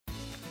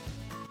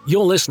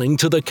You're listening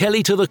to the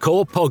Kelly to the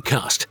Core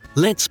podcast.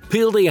 Let's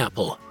peel the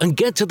apple and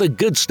get to the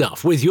good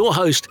stuff with your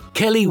host,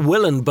 Kelly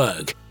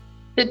Willenberg.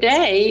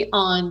 Today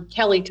on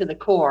Kelly to the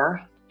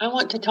Core, I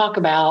want to talk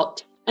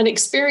about an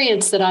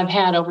experience that I've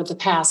had over the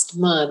past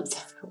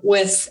month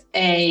with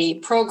a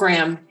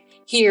program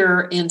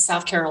here in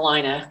South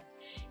Carolina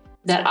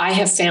that I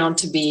have found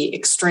to be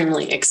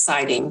extremely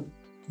exciting.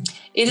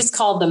 It is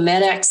called the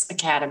MedX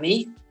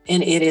Academy,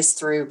 and it is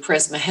through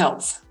Prisma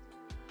Health.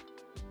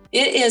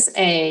 It is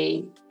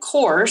a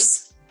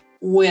course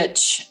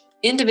which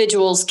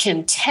individuals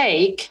can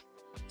take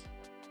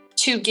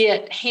to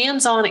get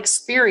hands-on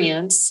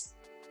experience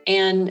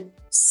and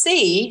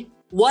see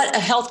what a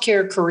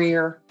healthcare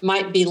career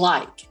might be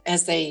like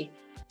as they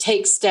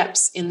take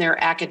steps in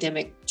their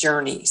academic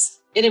journeys.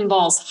 It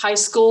involves high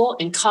school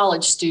and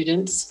college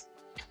students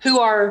who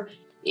are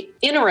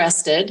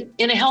interested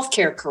in a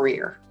healthcare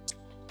career.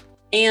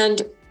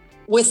 And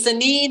with the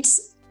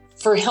needs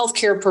for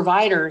healthcare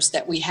providers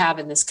that we have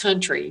in this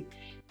country,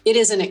 it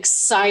is an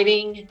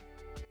exciting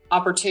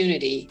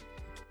opportunity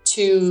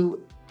to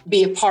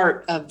be a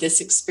part of this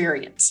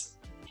experience.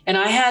 And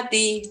I had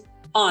the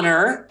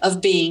honor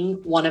of being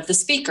one of the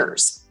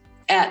speakers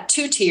at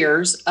 2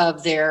 tiers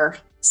of their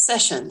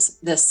sessions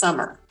this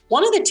summer.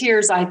 One of the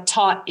tiers I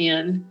taught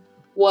in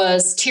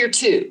was Tier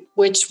 2,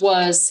 which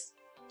was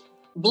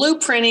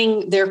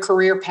blueprinting their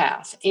career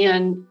path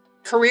and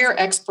career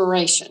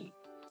exploration.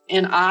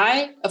 And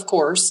I, of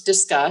course,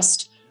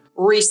 discussed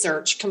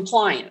research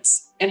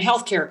compliance and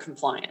healthcare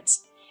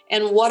compliance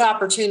and what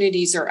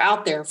opportunities are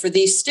out there for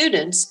these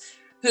students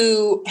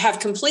who have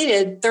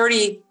completed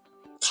 30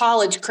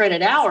 college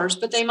credit hours,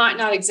 but they might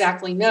not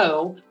exactly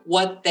know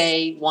what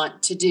they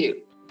want to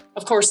do.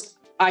 Of course,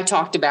 I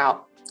talked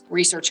about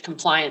research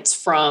compliance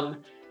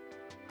from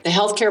the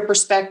healthcare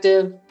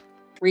perspective,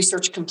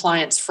 research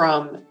compliance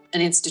from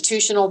an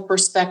institutional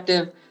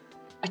perspective.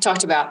 I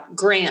talked about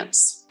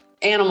grants,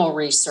 animal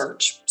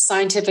research,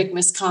 scientific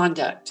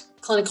misconduct,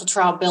 clinical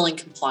trial billing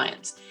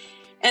compliance,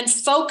 and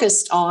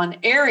focused on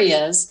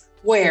areas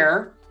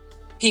where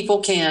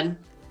people can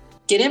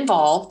get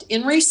involved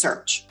in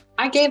research.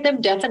 I gave them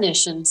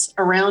definitions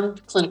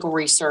around clinical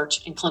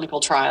research and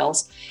clinical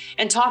trials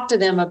and talked to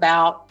them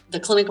about the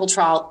clinical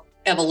trial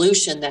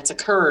evolution that's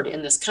occurred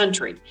in this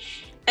country,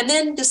 and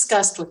then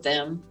discussed with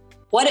them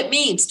what it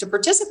means to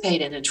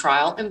participate in a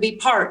trial and be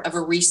part of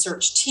a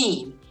research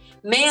team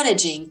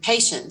managing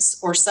patients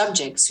or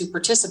subjects who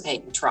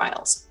participate in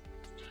trials.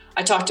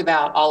 I talked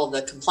about all of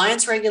the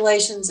compliance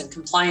regulations and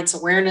compliance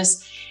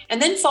awareness,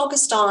 and then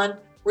focused on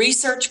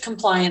research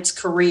compliance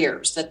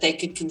careers that they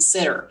could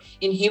consider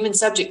in human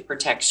subject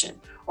protection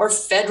or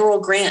federal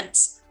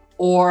grants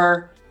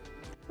or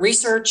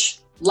research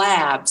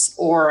labs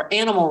or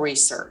animal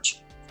research,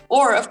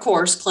 or of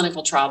course,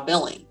 clinical trial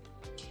billing.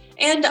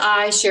 And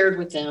I shared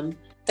with them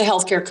the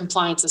Healthcare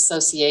Compliance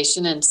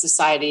Association and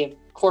Society of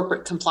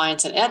Corporate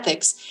Compliance and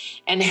Ethics,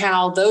 and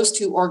how those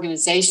two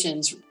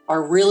organizations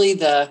are really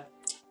the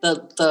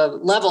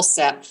level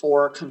set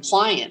for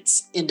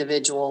compliance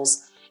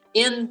individuals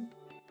in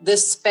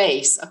this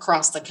space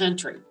across the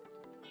country.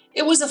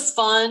 It was a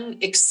fun,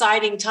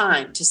 exciting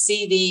time to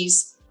see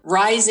these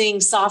rising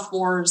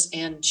sophomores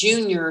and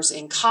juniors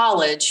in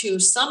college who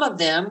some of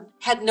them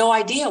had no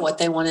idea what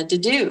they wanted to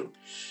do.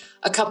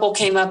 A couple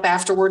came up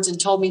afterwards and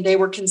told me they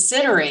were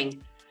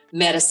considering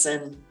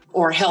medicine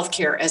or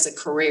healthcare as a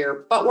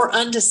career, but were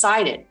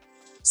undecided.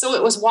 So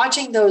it was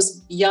watching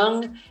those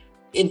young,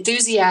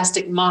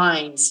 enthusiastic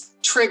minds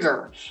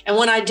trigger. And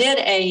when I did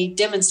a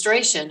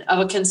demonstration of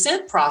a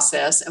consent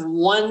process and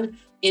one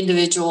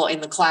individual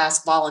in the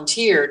class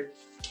volunteered,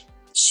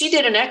 she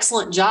did an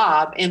excellent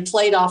job and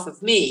played off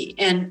of me.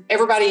 And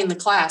everybody in the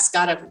class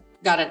got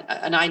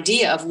an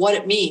idea of what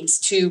it means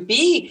to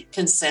be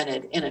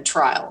consented in a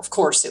trial. Of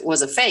course, it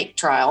was a fake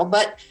trial,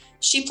 but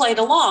she played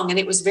along and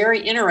it was very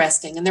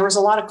interesting. And there was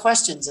a lot of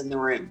questions in the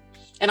room.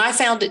 And I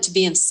found it to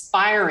be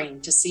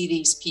inspiring to see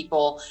these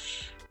people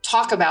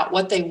talk about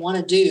what they want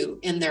to do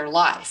in their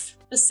life.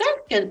 The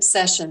second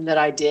session that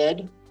I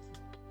did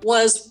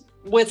was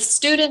with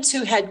students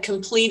who had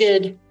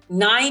completed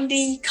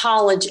 90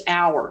 college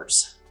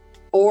hours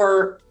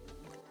or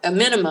a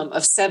minimum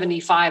of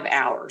 75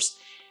 hours.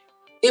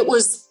 It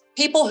was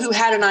people who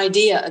had an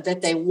idea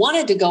that they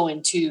wanted to go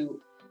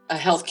into a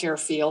healthcare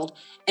field,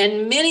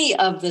 and many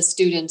of the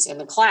students in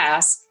the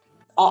class,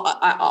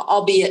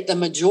 albeit the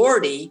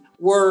majority,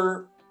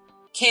 were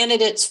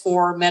candidates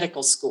for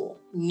medical school,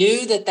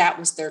 knew that that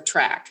was their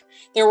track.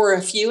 There were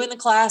a few in the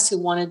class who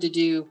wanted to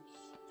do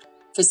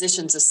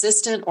physician's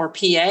assistant or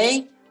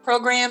PA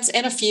programs,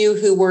 and a few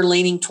who were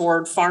leaning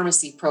toward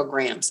pharmacy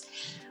programs.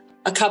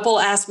 A couple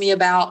asked me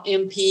about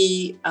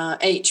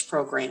MPH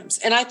programs.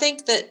 And I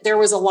think that there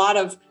was a lot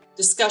of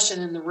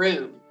discussion in the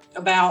room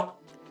about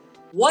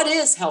what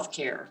is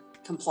healthcare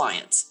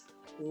compliance?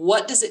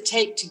 What does it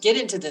take to get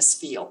into this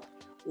field?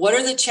 What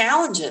are the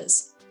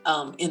challenges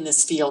in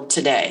this field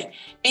today?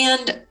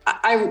 And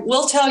I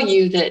will tell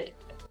you that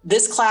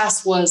this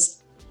class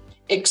was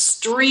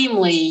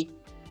extremely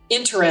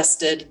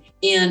interested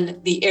in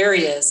the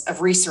areas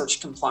of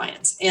research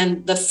compliance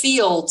and the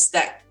fields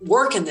that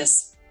work in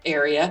this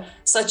area,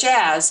 such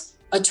as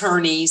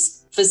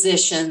attorneys,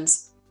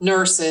 physicians,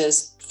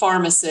 nurses,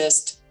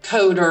 pharmacists,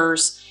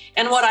 coders.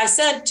 And what I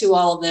said to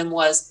all of them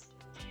was,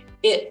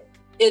 it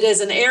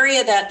is an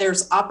area that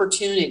there's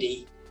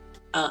opportunity.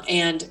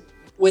 And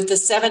with the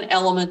 7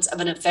 elements of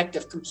an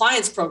effective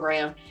compliance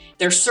program,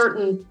 there's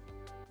certain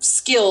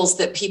skills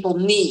that people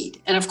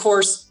need. And of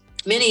course,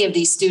 many of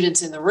these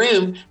students in the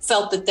room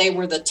felt that they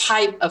were the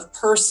type of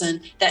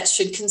person that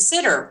should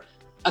consider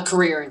a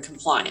career in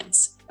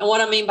compliance. And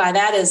what I mean by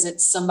that is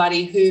it's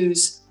somebody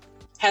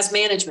has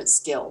management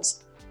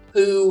skills,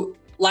 who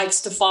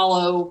likes to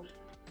follow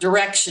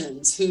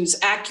directions, who's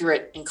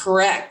accurate and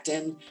correct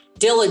and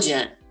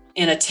diligent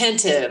and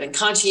attentive and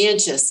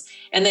conscientious,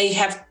 and they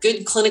have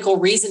good clinical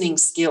reasoning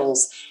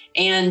skills,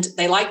 and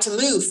they like to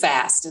move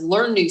fast and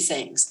learn new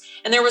things.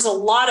 And there was a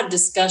lot of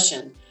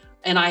discussion,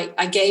 and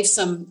I gave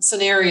some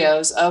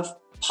scenarios of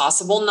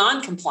possible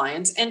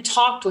non-compliance and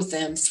talked with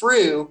them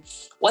through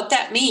what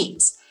that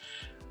means.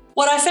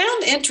 What I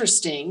found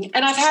interesting,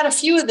 and I've had a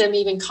few of them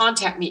even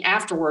contact me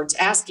afterwards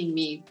asking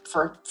me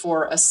for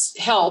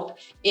help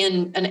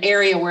in an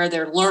area where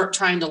they're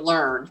trying to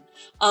learn.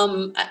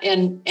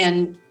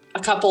 And a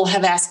couple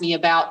have asked me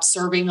about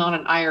serving on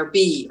an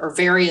IRB or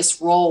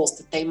various roles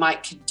that they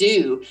might could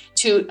do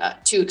to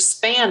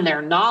expand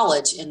their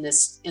knowledge in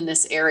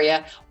this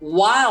area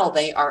while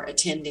they are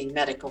attending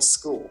medical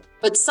school.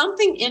 But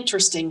something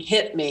interesting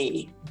hit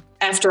me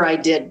after I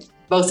did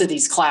both of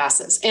these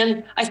classes,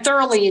 and I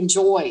thoroughly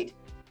enjoyed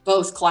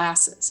both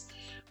classes.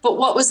 But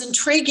what was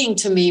intriguing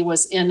to me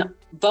was in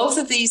both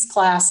of these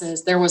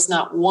classes, there was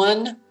not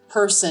one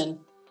person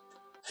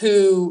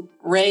who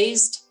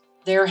raised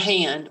their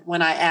hand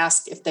when I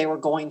asked if they were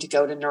going to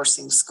go to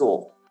nursing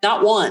school.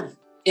 Not one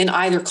in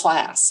either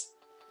class.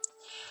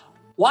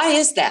 Why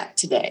is that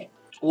today?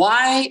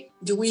 Why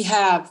do we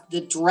have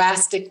the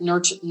drastic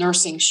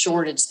nursing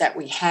shortage that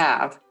we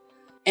have?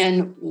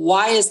 And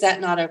why is that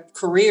not a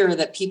career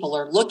that people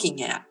are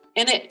looking at?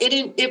 And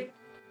it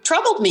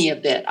troubled me a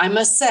bit, I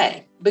must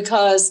say,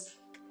 because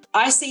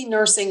I see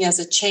nursing as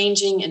a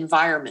changing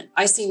environment.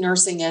 I see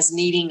nursing as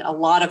needing a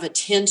lot of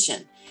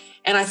attention.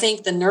 And I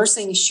think the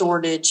nursing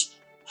shortage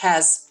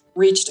has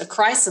reached a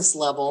crisis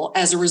level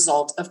as a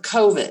result of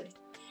COVID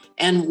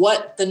and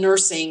what the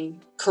nursing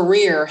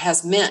career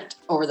has meant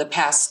over the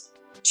past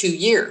 2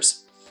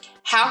 years.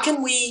 How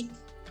can we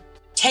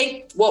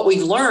take what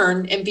we've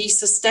learned and be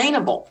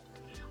sustainable?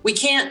 We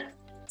can't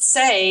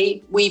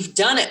say we've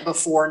done it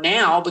before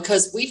now,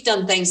 because we've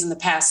done things in the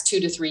past 2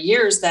 to 3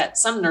 years that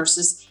some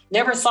nurses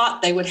never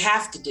thought they would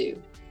have to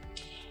do.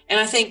 And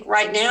I think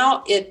right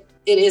now it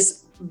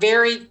is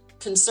very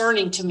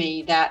concerning to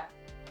me that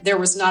there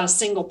was not a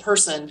single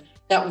person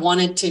that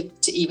wanted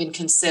to even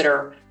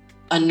consider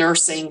a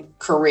nursing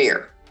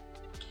career.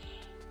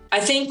 I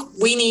think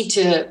we need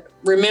to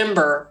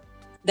remember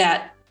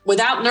that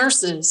without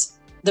nurses,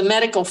 the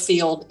medical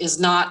field is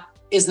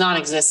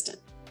non-existent.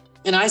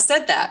 And I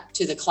said that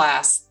to the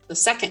class, the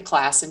second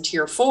class in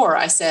Tier 4.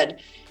 I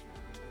said,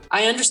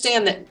 I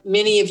understand that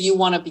many of you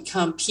want to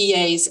become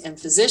PAs and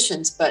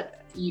physicians,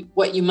 but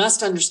what you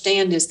must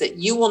understand is that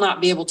you will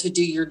not be able to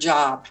do your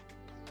job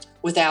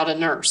without a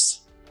nurse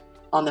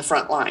on the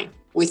front line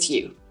with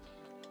you.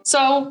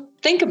 So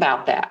think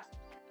about that.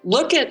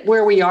 Look at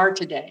where we are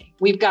today.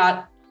 We've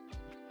got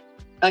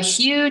a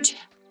huge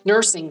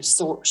nursing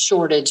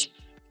shortage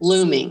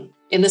looming.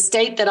 In the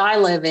state that I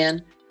live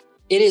in,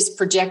 it is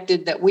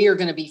projected that we are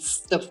going to be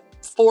the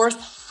 4th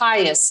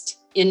highest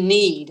in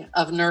need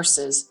of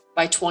nurses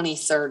by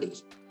 2030.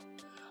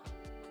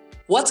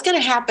 What's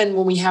going to happen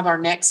when we have our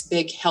next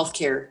big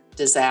healthcare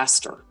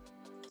disaster?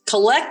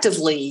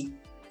 Collectively,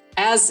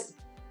 as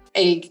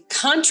a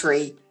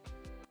country,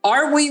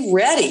 are we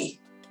ready?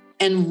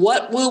 And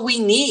what will we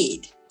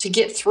need to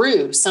get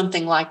through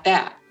something like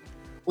that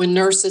when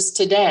nurses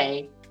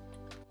today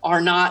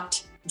are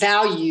not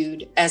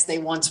valued as they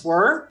once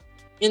were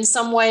in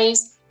some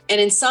ways? And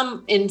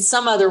in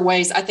some other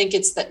ways, I think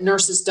it's that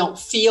nurses don't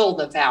feel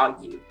the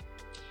value.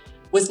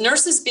 With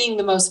nurses being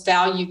the most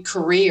valued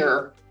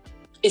career,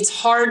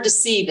 it's hard to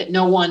see that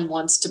no one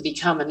wants to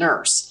become a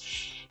nurse.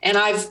 And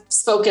I've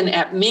spoken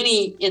at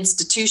many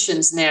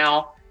institutions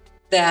now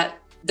that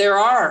there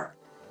are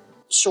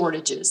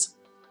shortages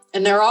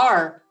and there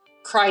are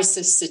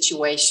crisis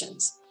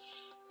situations.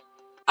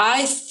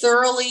 I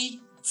thoroughly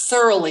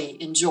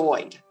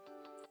enjoyed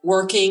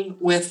working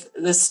with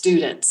the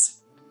students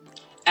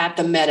at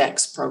the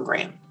MEDEX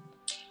program,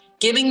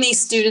 giving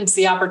these students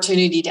the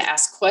opportunity to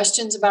ask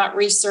questions about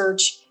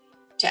research,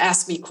 to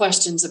ask me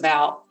questions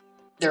about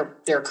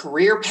their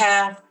career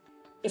path,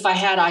 if I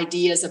had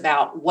ideas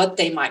about what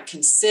they might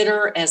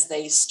consider as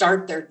they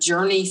start their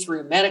journey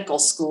through medical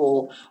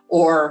school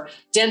or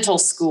dental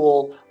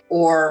school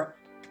or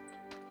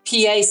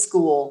PA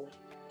school.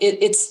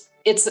 It's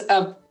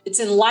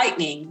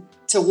enlightening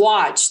to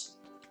watch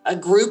a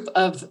group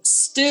of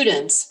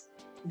students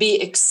be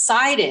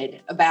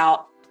excited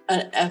about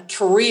a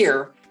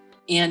career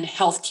in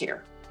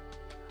healthcare.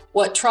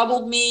 what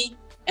troubled me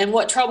and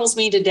what troubles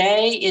me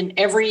today in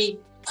every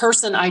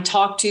person I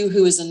talk to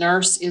who is a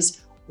nurse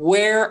is,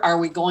 where are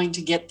we going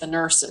to get the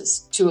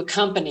nurses to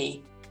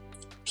accompany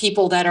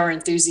people that are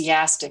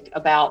enthusiastic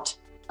about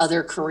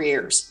other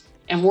careers,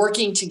 and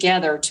working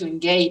together to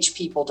engage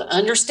people to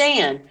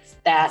understand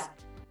that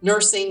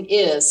nursing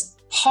is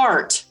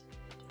part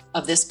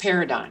of this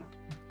paradigm.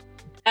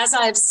 As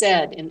I've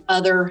said in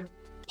other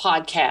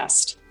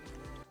podcasts,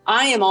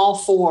 I am all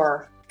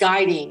for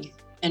guiding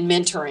and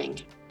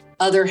mentoring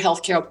other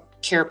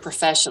healthcare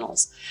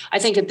professionals. I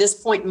think at this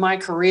point in my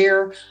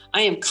career,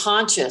 I am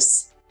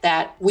conscious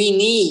that we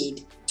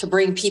need to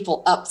bring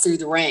people up through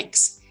the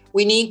ranks.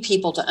 We need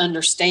people to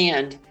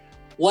understand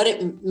what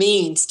it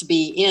means to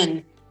be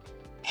in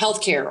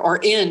healthcare or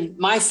in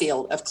my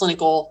field of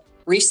clinical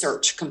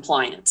research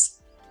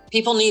compliance.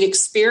 People need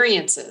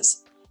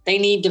experiences. They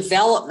need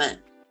development.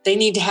 They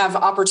need to have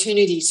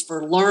opportunities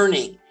for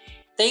learning.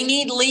 They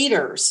need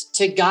leaders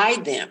to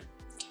guide them.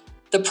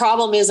 The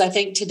problem is, I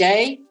think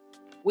today,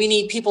 we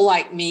need people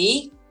like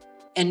me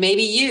and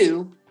maybe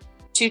you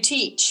to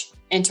teach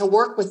and to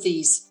work with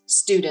these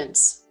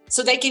students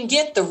so they can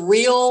get the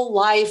real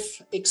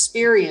life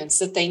experience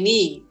that they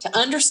need to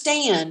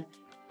understand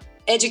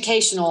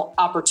educational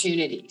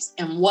opportunities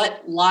and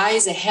what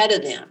lies ahead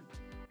of them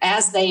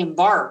as they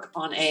embark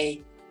on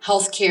a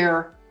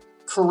healthcare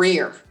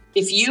career.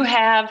 If you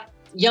have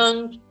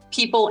young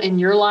people in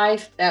your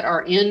life that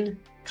are in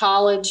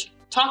college,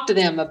 talk to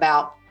them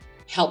about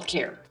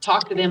healthcare.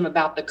 Talk to them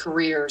about the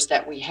careers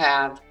that we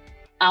have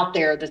out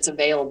there that's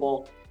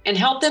available, and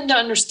help them to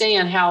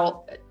understand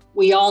how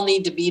we all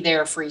need to be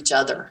there for each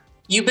other.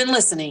 You've been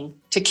listening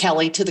to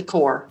Kelly to the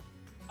Core.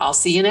 I'll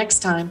see you next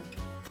time.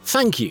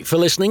 Thank you for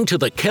listening to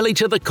the Kelly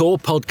to the Core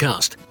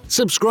podcast.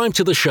 Subscribe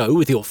to the show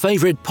with your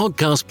favorite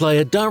podcast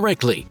player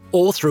directly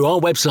or through our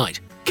website,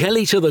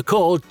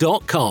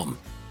 kellytothecore.com.